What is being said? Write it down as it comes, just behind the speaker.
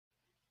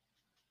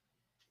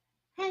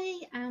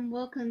and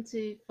welcome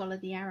to Follow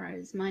the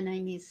Arrows. My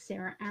name is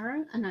Sarah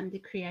Arrow and I'm the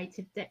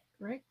Creative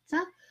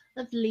Director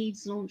of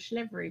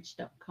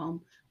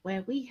LeadsLaunchLeverage.com,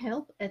 where we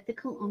help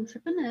ethical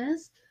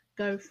entrepreneurs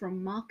go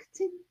from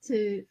marketing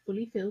to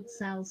fully filled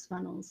sales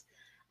funnels.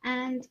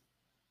 And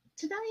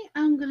today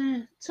I'm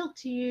going to talk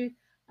to you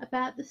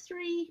about the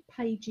 3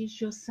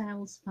 pages your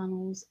sales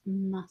funnels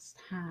must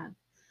have.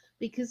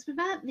 Because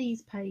without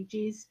these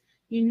pages,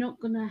 you're not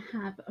going to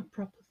have a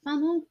proper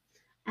funnel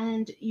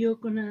and you're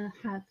going to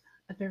have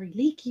a very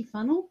leaky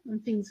funnel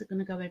and things are going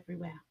to go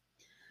everywhere.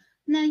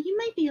 Now, you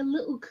may be a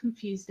little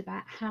confused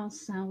about how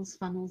sales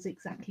funnels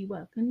exactly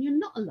work, and you're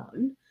not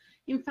alone.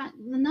 In fact,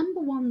 the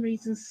number one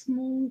reason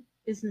small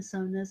business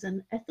owners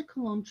and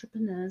ethical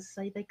entrepreneurs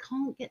say they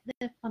can't get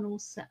their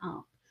funnels set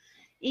up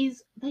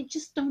is they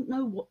just don't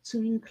know what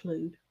to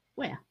include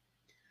where.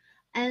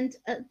 And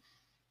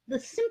the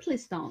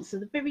simplest answer,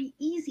 the very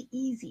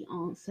easy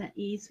answer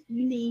is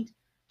you need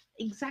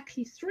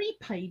exactly 3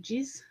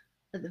 pages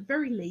at the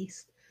very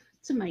least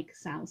to make a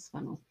sales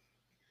funnel.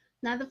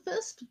 Now, the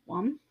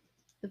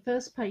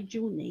first page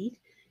you'll need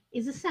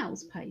is a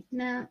sales page.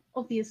 Now,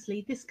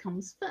 obviously, this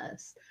comes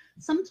first.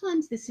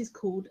 Sometimes this is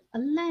called a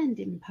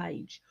landing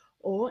page,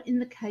 or in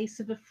the case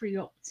of a free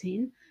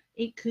opt-in,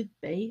 it could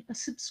be a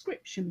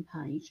subscription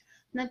page.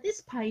 Now,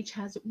 this page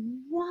has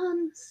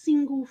one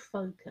single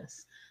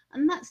focus,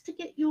 and that's to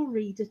get your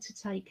reader to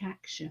take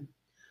action.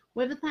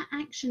 Whether that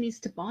action is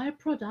to buy a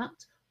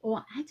product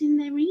or add in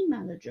their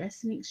email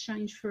address in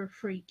exchange for a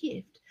free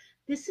gift,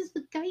 this is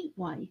the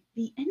gateway,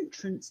 the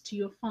entrance to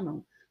your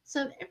funnel.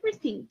 So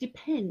everything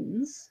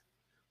depends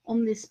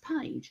on this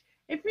page.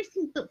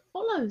 Everything that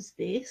follows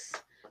this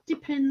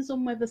depends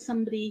on whether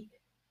somebody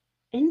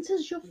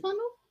enters your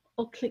funnel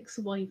or clicks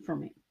away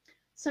from it.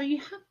 So you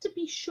have to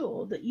be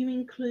sure that you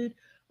include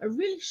a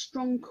really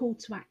strong call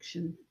to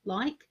action,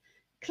 like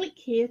click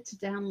here to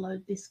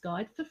download this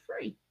guide for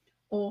free,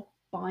 or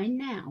buy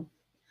now.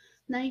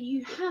 Now,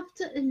 you have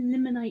to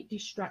eliminate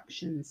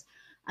distractions,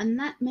 and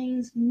that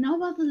means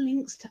no other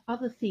links to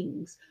other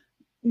things,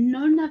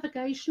 no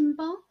navigation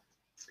bar,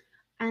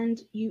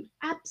 and you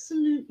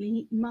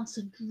absolutely must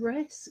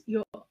address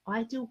your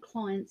ideal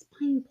client's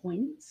pain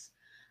points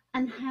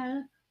and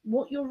how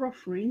what you're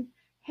offering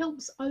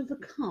helps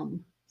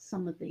overcome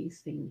some of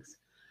these things.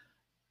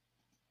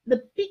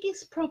 The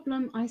biggest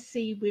problem I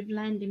see with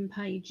landing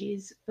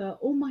pages for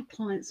all my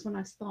clients when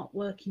I start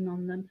working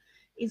on them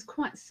is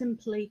quite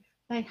simply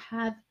they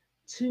have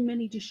too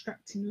many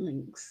distracting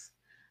links.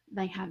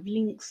 They have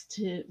links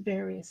to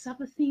various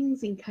other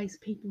things in case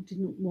people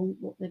didn't want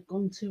what they've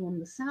gone to on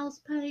the sales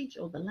page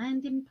or the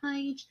landing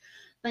page.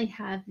 They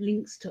have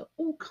links to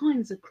all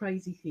kinds of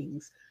crazy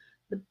things.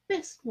 The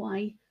best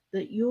way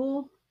that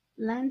your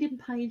landing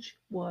page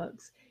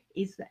works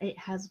is that it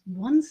has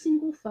one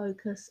single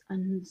focus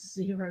and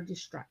 0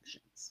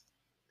 distractions.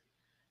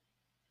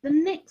 The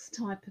next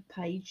type of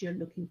page you're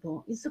looking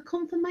for is the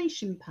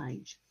confirmation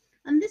page.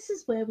 And this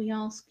is where we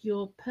ask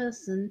your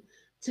person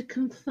to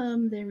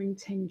confirm their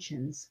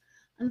intentions.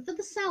 And for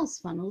the sales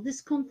funnel,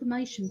 this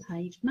confirmation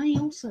page may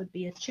also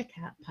be a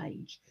checkout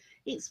page.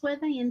 It's where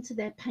they enter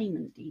their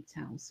payment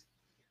details.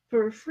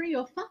 For a free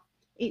offer,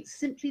 it's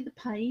simply the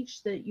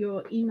page that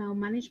your email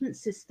management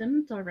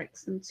system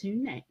directs them to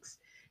next.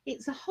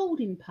 It's a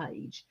holding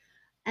page,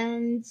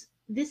 and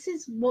this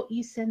is what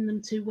you send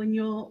them to when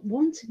you're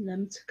wanting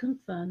them to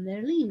confirm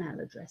their email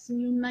address, and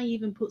you may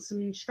even put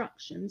some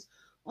instructions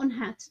on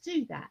how to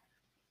do that.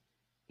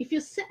 If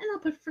you're setting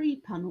up a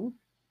free funnel,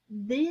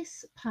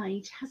 this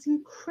page has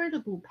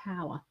incredible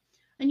power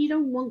and you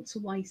don't want to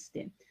waste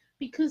it,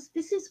 because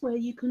this is where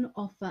you can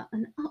offer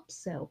an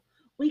upsell.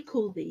 We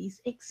call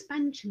these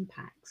expansion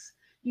packs.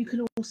 You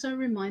can also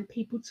remind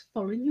people to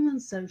follow you on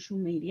social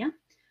media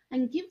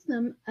and give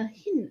them a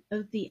hint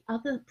of the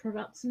other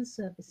products and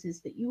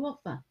services that you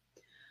offer.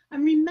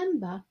 And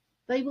remember,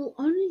 they will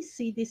only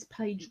see this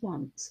page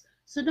once.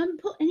 So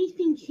don't put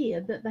anything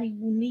here that they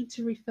will need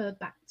to refer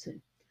back to.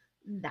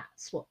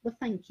 That's what the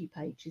thank you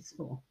page is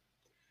for.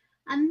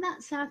 And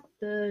that's our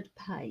third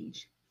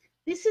page.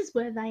 This is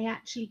where they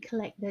actually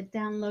collect their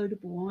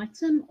downloadable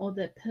item or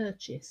their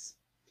purchase.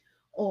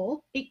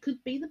 Or it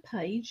could be the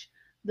page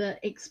that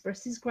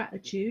expresses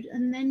gratitude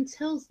and then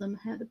tells them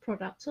how the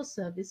product or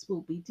service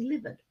will be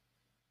delivered.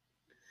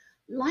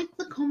 Like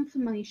the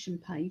confirmation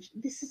page,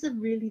 this is a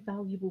really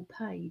valuable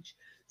page.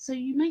 So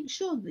you make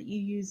sure that you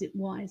use it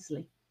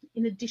wisely.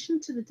 In addition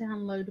to the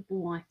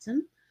downloadable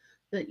item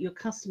that your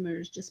customer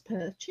has just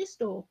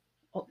purchased or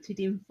opted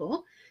in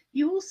for,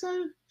 you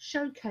also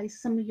showcase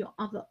some of your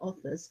other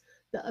offers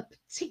that are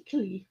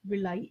particularly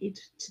related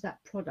to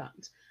that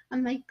product,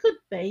 and they could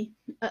be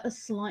at a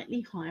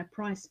slightly higher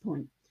price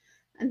point.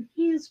 And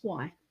here's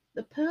why.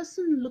 The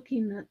person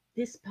looking at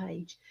this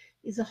page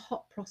is a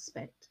hot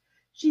prospect.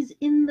 She's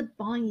in the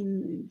buying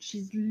mood.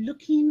 She's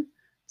looking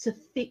to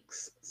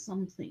fix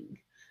something,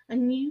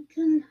 and you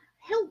can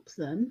help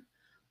them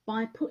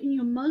by putting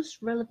your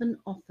most relevant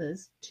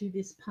offers to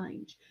this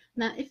page.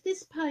 Now, if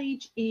this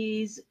page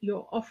is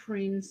you're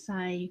offering,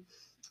 say,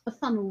 a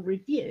funnel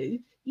review,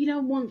 you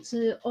don't want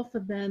to offer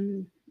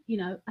them,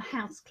 a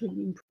house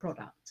cleaning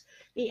product.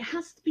 It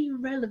has to be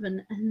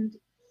relevant and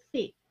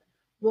fit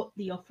what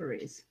the offer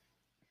is.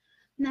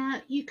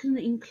 Now, you can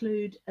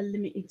include a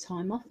limited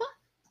time offer,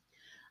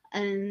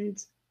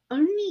 and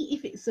only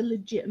if it's a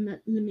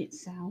legitimate limit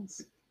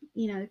sales.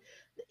 You know,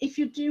 if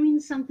you're doing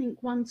something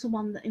one to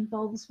one that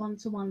involves one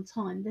to one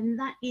time, then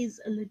that is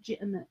a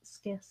legitimate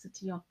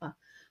scarcity offer.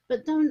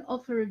 But don't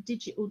offer a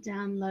digital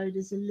download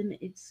as a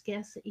limited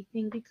scarcity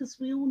thing, because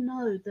we all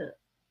know that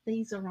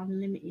these are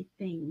unlimited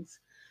things.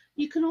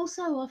 You can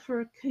also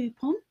offer a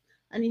coupon.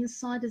 An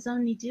insiders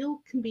only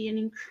deal can be an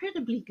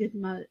incredibly good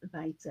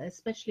motivator,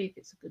 especially if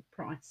it's a good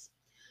price.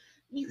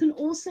 You can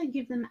also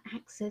give them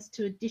access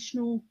to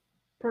additional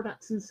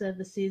products and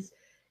services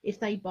if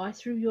they buy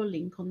through your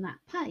link on that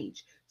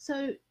page.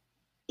 So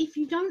if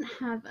you don't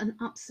have an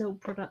upsell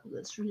product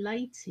that's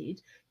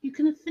related, you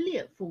can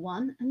affiliate for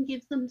one and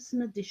give them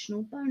some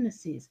additional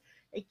bonuses.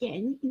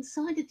 Again,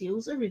 insider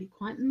deals are really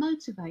quite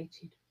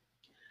motivated.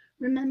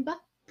 Remember,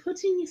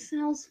 putting your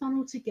sales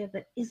funnel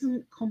together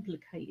isn't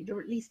complicated,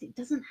 or at least it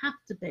doesn't have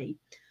to be.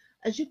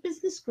 As your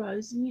business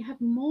grows and you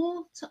have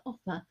more to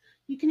offer,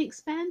 you can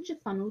expand your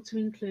funnel to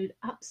include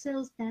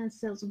upsells,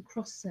 downsells, and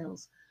cross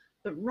sells.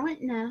 But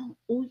right now,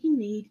 all you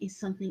need is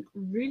something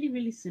really,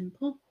 really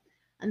simple,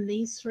 and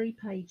these 3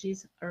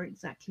 pages are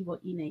exactly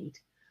what you need.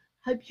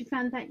 Hope you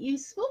found that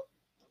useful,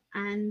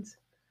 and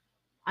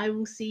I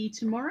will see you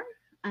tomorrow,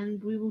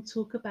 and we will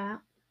talk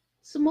about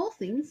some more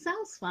things,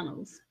 sales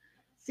funnels.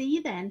 See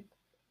you then.